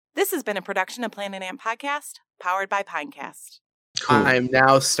This has been a production of Planet Ant Podcast, powered by Pinecast. Cool. I'm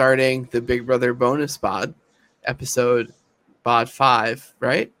now starting the Big Brother bonus bod, episode bod 5,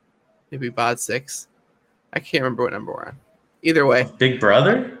 right? Maybe bod 6. I can't remember what number we're on. Either way. Big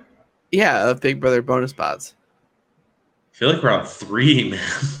Brother? Yeah, of Big Brother bonus bods. I feel like we're on 3, man.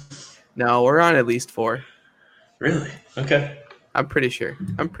 No, we're on at least 4. Really? Okay. I'm pretty sure.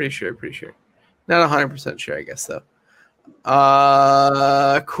 Not 100% sure, I guess, though.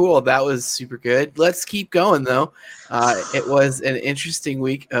 Cool. That was super good. Let's keep going, though. It was an interesting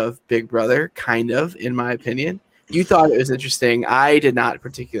week of Big Brother, kind of, in my opinion. You thought it was interesting. I did not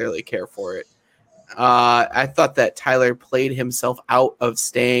particularly care for it. I thought that Tyler played himself out of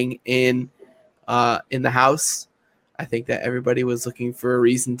staying in the house. I think that everybody was looking for a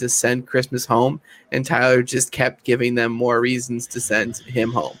reason to send Christmas home, and Tyler just kept giving them more reasons to send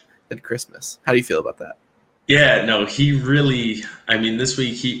him home than Christmas. How do you feel about that? Yeah, no, he really, this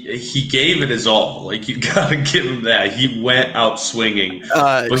week he gave it his all. Like, you got to give him that. He went out swinging,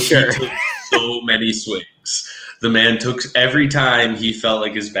 but sure. He took so many swings. The man took every time he felt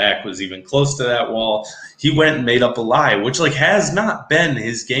like his back was even close to that wall, he went and made up a lie, which has not been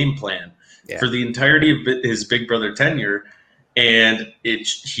his game plan for the entirety of his Big Brother tenure. And he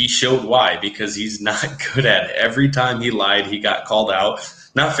showed why, because he's not good at it. Every time he lied, he got called out.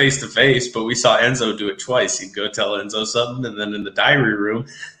 Not face-to-face, but we saw Enzo do it twice. He'd go tell Enzo something, and then in the diary room,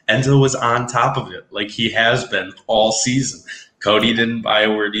 Enzo was on top of it, like he has been all season. Cody didn't buy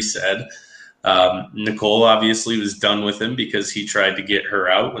a word he said. Nicole obviously was done with him because he tried to get her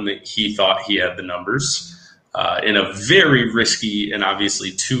out when he thought he had the numbers in a very risky and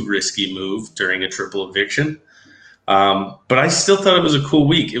obviously too risky move during a triple eviction. But I still thought it was a cool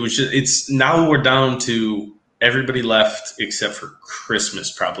week. It's now we're down to everybody left except for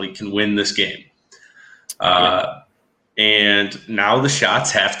Christmas probably can win this game. And now the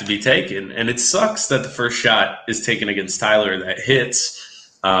shots have to be taken. And it sucks that the first shot is taken against Tyler that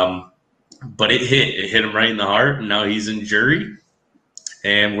hits. But it hit him right in the heart. And now he's in jury.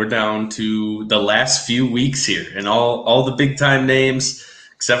 And we're down to the last few weeks here. And all the big time names,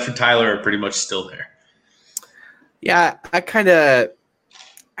 except for Tyler, are pretty much still there. Yeah, I kind of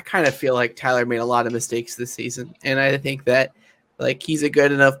feel like Tyler made a lot of mistakes this season, and I think that he's a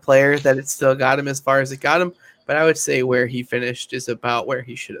good enough player that it still got him as far as it got him. But I would say where he finished is about where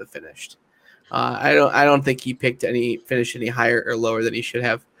he should have finished. I don't think he finished any higher or lower than he should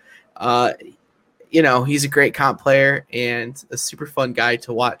have. He's a great comp player and a super fun guy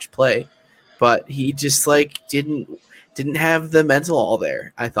to watch play, but he just didn't have the mental all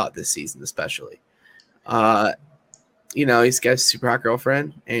there. I thought this season especially. He's got a super hot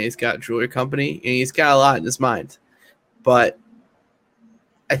girlfriend, and he's got a jewelry company, and he's got a lot in his mind. But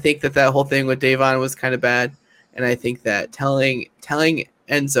I think that whole thing with Davon was kind of bad, and I think that telling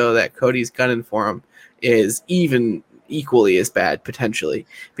Enzo that Cody's gunning for him is even equally as bad, potentially.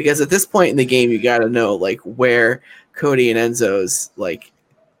 Because at this point in the game, you got to know, where Cody and Enzo's,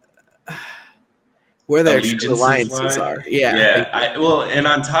 where their alliances are. Yeah. And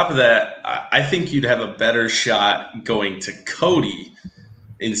on top of that, I think you'd have a better shot going to Cody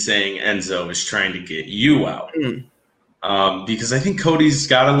in saying Enzo is trying to get you out. Because I think Cody's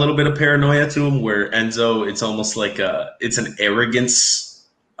got a little bit of paranoia to him, where Enzo, it's almost like it's an arrogance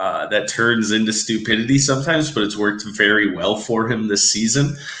that turns into stupidity sometimes, but it's worked very well for him this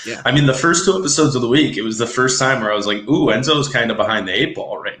season. Yeah. The first 2 episodes of the week, it was the first time where I was like, ooh, Enzo's kind of behind the 8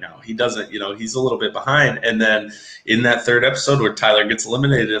 ball right now. He doesn't, he's a little bit behind. And then in that 3rd episode where Tyler gets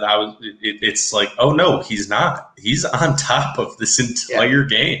eliminated, it's like, oh no, he's not. He's on top of this entire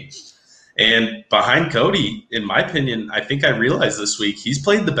game. And behind Cody, in my opinion, I think I realized this week, he's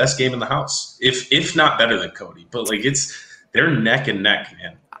played the best game in the house, if not better than Cody. But they're neck and neck,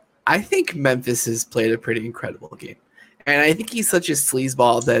 man. I think Memphis has played a pretty incredible game. And I think he's such a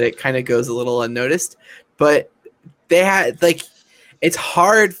sleazeball that it kind of goes a little unnoticed. But they had, it's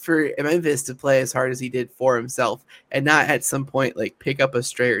hard for Memphis to play as hard as he did for himself and not at some point, pick up a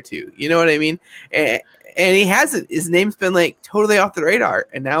stray or two. You know what I mean? And he hasn't. His name's been, totally off the radar.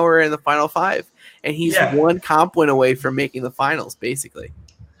 And now we're in the final 5. And he's one comp win away from making the finals, basically.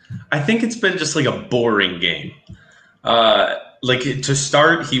 I think it's been just, a boring game. To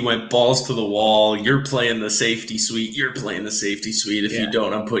start, he went balls to the wall. You're playing the safety suite. You're playing the safety suite. If you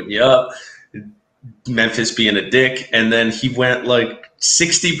don't, I'm putting you up. Memphis being a dick. And then he went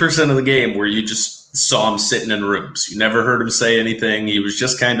 60% of the game where you just saw him sitting in rooms. You never heard him say anything. He was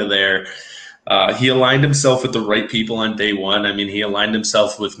just kind of there. He aligned himself with the right people on day one. He aligned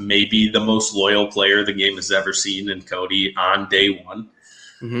himself with maybe the most loyal player the game has ever seen in Cody on day one.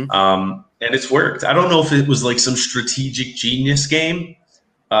 Mm-hmm. And it's worked. I don't know if it was some strategic genius game,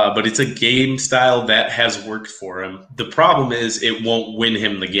 But it's a game style that has worked for him. The problem is it won't win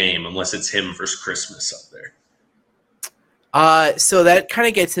him the game unless it's him versus Christmas up there. So that kind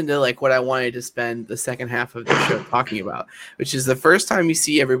of gets into like what I wanted to spend the second half of the show talking about, which is the first time you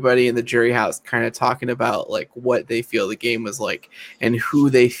see everybody in the jury house kind of talking about like what they feel the game was like and who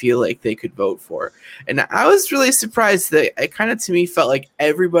they feel like they could vote for. And I was really surprised that it kind of to me felt like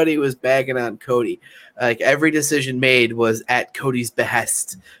everybody was bagging on Cody. Like every decision made was at Cody's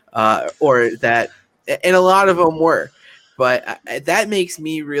behest, or that, and a lot of them were. But that makes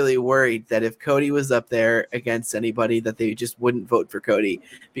me really worried that if Cody was up there against anybody, that they just wouldn't vote for Cody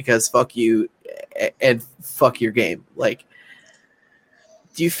because fuck you and fuck your game. Like,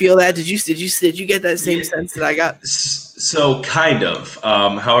 do you feel that? Did you get that same sense that I got? So kind of.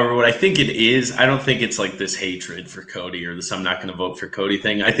 However, what I think it is, I don't think it's like this hatred for Cody or this I'm not going to vote for Cody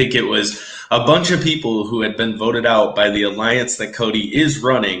thing. I think it was a bunch of people who had been voted out by the alliance that Cody is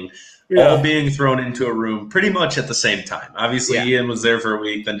running. Yeah. All being thrown into a room pretty much at the same time. Obviously, Ian was there for a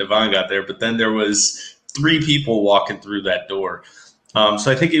week, then Devon got there, but then there was 3 people walking through that door.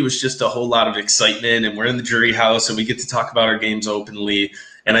 So I think it was just a whole lot of excitement, and we're in the jury house, and we get to talk about our games openly,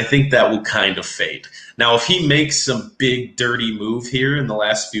 and I think that will kind of fade. Now, if he makes some big, dirty move here in the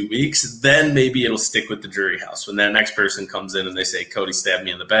last few weeks, then maybe it'll stick with the jury house. When that next person comes in and they say, Cody stabbed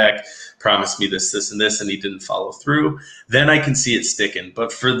me in the back, promised me this, this, and this, and he didn't follow through, then I can see it sticking.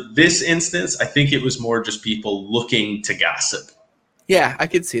 But for this instance, I think it was more just people looking to gossip. Yeah, I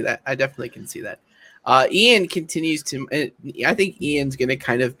can see that. I definitely can see that. Ian continues to – I think Ian's going to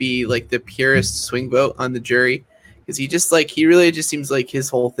kind of be like the purest swing vote on the jury because he really just seems like his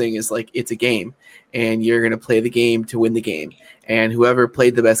whole thing is like it's a game and you're going to play the game to win the game. And whoever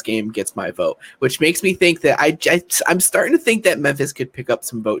played the best game gets my vote, which makes me think that I'm starting to think that Memphis could pick up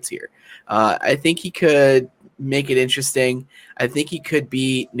some votes here. I think he could make it interesting. I think he could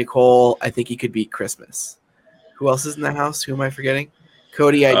beat Nicole. I think he could beat Christmas. Who else is in the house? Who am I forgetting?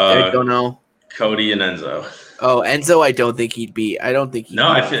 Cody, I don't know. Cody and Enzo. Oh, Enzo, I don't think he'd beat. I don't think he'd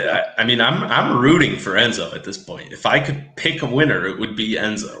I'm rooting for Enzo at this point. If I could pick a winner, it would be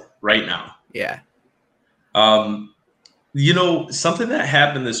Enzo right now. Yeah. Something that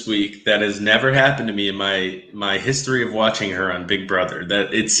happened this week that has never happened to me in my history of watching her on Big Brother,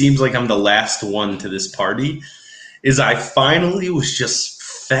 that it seems like I'm the last one to this party, is I finally was just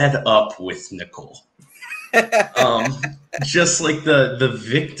fed up with Nicole. Just like the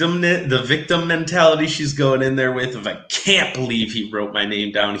victim mentality she's going in there with of I can't believe he wrote my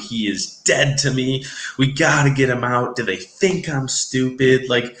name down. He is dead to me. We got to get him out. Do they think I'm stupid?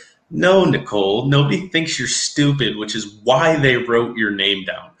 Like, no, Nicole, nobody thinks you're stupid, which is why they wrote your name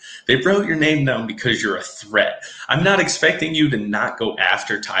down. They wrote your name down because you're a threat. I'm not expecting you to not go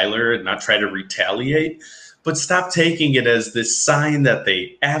after Tyler and not try to retaliate, but stop taking it as this sign that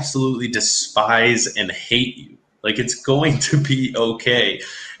they absolutely despise and hate you. Like, it's going to be okay.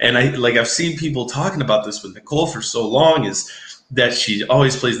 And I've seen people talking about this with Nicole for so long, is that she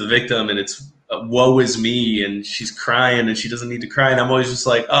always plays the victim and it's woe is me and she's crying and she doesn't need to cry. And I'm always just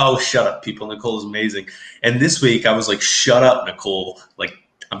like, oh, shut up, people. Nicole is amazing. And this week I was like, shut up, Nicole. Like,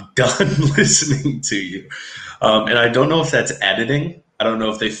 I'm done listening to you. And I don't know if that's editing. I don't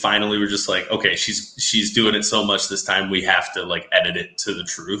know if they finally were just like, okay, she's doing it so much this time, we have to like edit it to the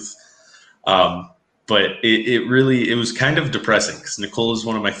truth. But it was kind of depressing because Nicole is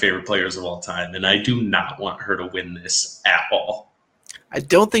one of my favorite players of all time, and I do not want her to win this at all. I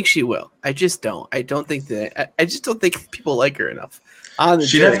don't think she will. I just don't. I don't think that. I just don't think people like her enough.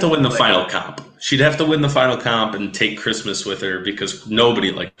 She'd have to win the final comp. She'd have to win the final comp and take Christmas with her because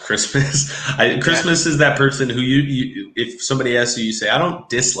nobody liked Christmas. Christmas is that person who you if somebody asks you, you say, I don't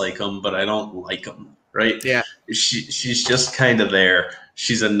dislike them, but I don't like them, right? Yeah. She's just kind of there.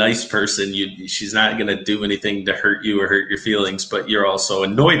 She's a nice person. She's not going to do anything to hurt you or hurt your feelings, but you're also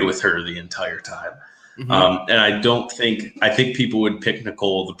annoyed with her the entire time. Mm-hmm. And I think people would pick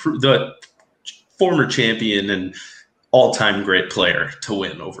Nicole, the former champion and all-time great player, to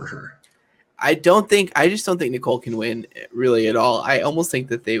win over her. I just don't think Nicole can win really at all. I almost think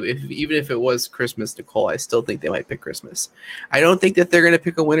that even if it was Christmas Nicole, I still think they might pick Christmas. I don't think that they're going to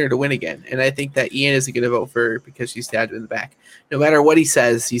pick a winner to win again. And I think that Ian isn't going to vote for her because she stabbed him in the back. No matter what he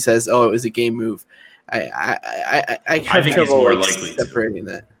says, oh, it was a game move. I think he's more likely separating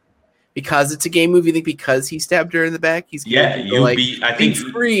that. Because it's a game move, you think because he stabbed her in the back, he's be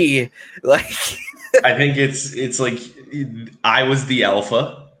free. Like, I think it's like I was the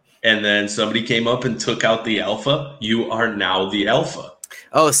alpha, and then somebody came up and took out the alpha. You are now the alpha.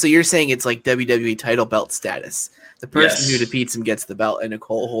 Oh, so you're saying it's like WWE title belt status. The person who defeats him gets the belt, and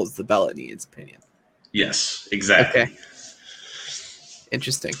Nicole holds the belt in Ian's opinion. Yes, exactly. Okay.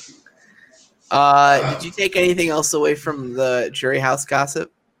 Interesting. Did you take anything else away from the jury house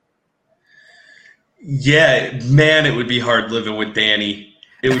gossip? Yeah, man, it would be hard living with Danny.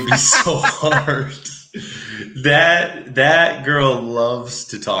 It would be so hard. That girl loves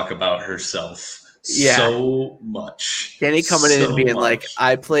to talk about herself so much. Danny coming in and being like,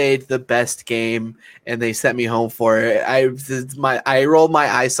 I played the best game and they sent me home for it. I rolled my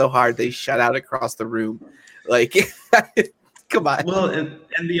eyes so hard they shut out across the room. Like, come on. Well, and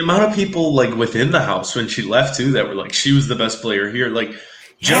the amount of people like within the house when she left too that were like, she was the best player here. Like,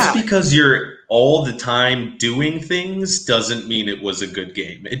 just because you're all the time doing things doesn't mean it was a good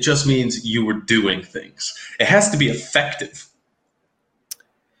game. It just means you were doing things. It has to be effective.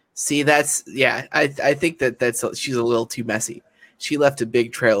 See, I think she's a little too messy. She left a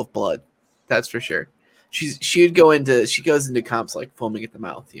big trail of blood. That's for sure. She goes into comps like foaming at the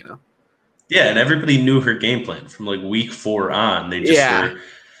mouth, you know? Yeah, and everybody knew her game plan from like week 4 on.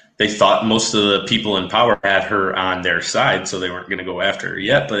 They thought most of the people in power had her on their side, so they weren't going to go after her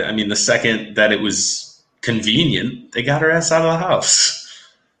yet. But I mean, the second that it was convenient, they got her ass out of the house.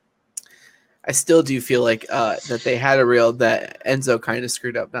 I still do feel like that they had that Enzo kind of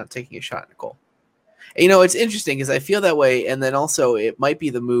screwed up not taking a shot at Nicole. And, you know, it's interesting because I feel that way, and then also it might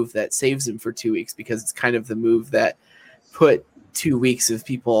be the move that saves him for 2 weeks because it's kind of the move that put 2 weeks of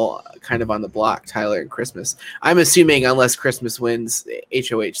people kind of on the block, Tyler and Christmas. I'm assuming unless Christmas wins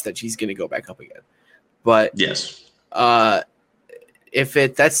HOH that she's going to go back up again. But yes, if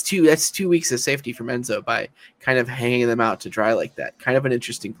that's 2 weeks of safety from Enzo by kind of hanging them out to dry like that, kind of an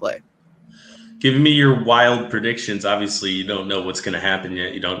interesting play. Give me your wild predictions. Obviously, you don't know what's going to happen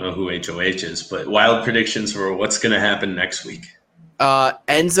yet. You don't know who HOH is, but wild predictions for what's going to happen next week.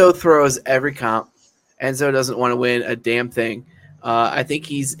 Enzo throws every comp. Enzo doesn't want to win a damn thing. I think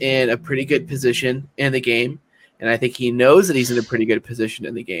he's in a pretty good position in the game, and I think he knows that he's in a pretty good position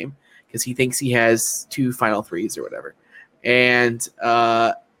in the game because he thinks he has 2 final threes or whatever. And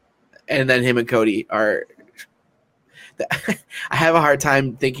then him and Cody are – I have a hard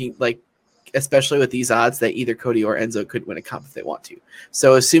time thinking, like, especially with these odds, that either Cody or Enzo could win a comp if they want to.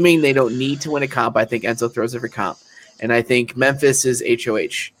 So assuming they don't need to win a comp, I think Enzo throws every comp. And I think Memphis is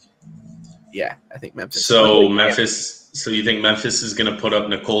HOH. Yeah, I think Memphis. So you think Memphis is going to put up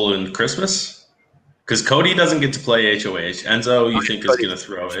Nicole and Christmas? Because Cody doesn't get to play HOH. Enzo, you think, is going to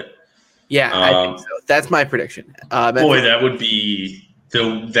throw it? Yeah, I think so. That's my prediction. Boy, that would be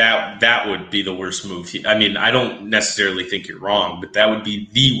that would be the worst move. I mean, I don't necessarily think you're wrong, but that would be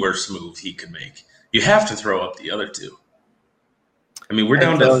the worst move he could make. You have to throw up the other 2. I mean, we're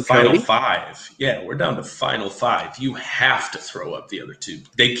down to final 5. Yeah, we're down to final 5. You have to throw up the other 2.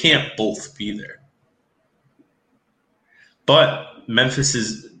 They can't both be there. But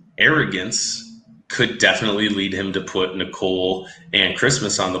Memphis's arrogance could definitely lead him to put Nicole and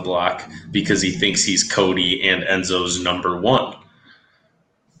Christmas on the block because he thinks he's Cody and Enzo's number 1.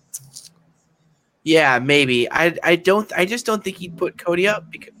 Yeah, maybe. I just don't think he'd put Cody up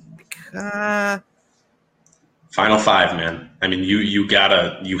because final 5, man. I mean, you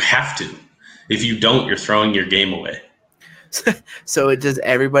have to. If you don't, you're throwing your game away. So does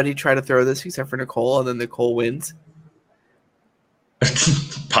everybody try to throw this except for Nicole, and then Nicole wins?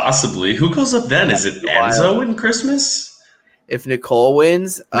 Possibly. Who goes up then? Is it Enzo and Christmas? If Nicole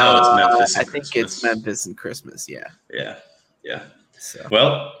wins, no, it's Memphis. I think it's Memphis and Christmas. Yeah. Yeah. So.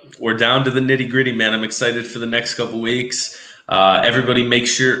 Well, we're down to the nitty gritty, man. I'm excited for the next couple weeks. Everybody make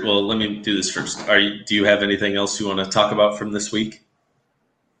sure. Well, let me do this first. Do you have anything else you want to talk about from this week?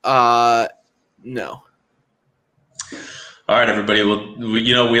 No. All right, everybody. Well,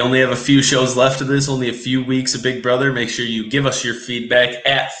 we only have a few shows left of this, only a few weeks of Big Brother. Make sure you give us your feedback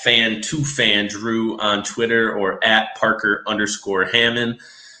at fan2fandrew on Twitter or at Parker_Hammond.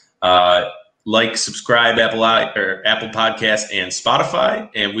 Like, subscribe, Apple Podcasts and Spotify,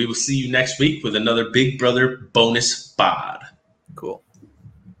 and we will see you next week with another Big Brother bonus bod. Cool.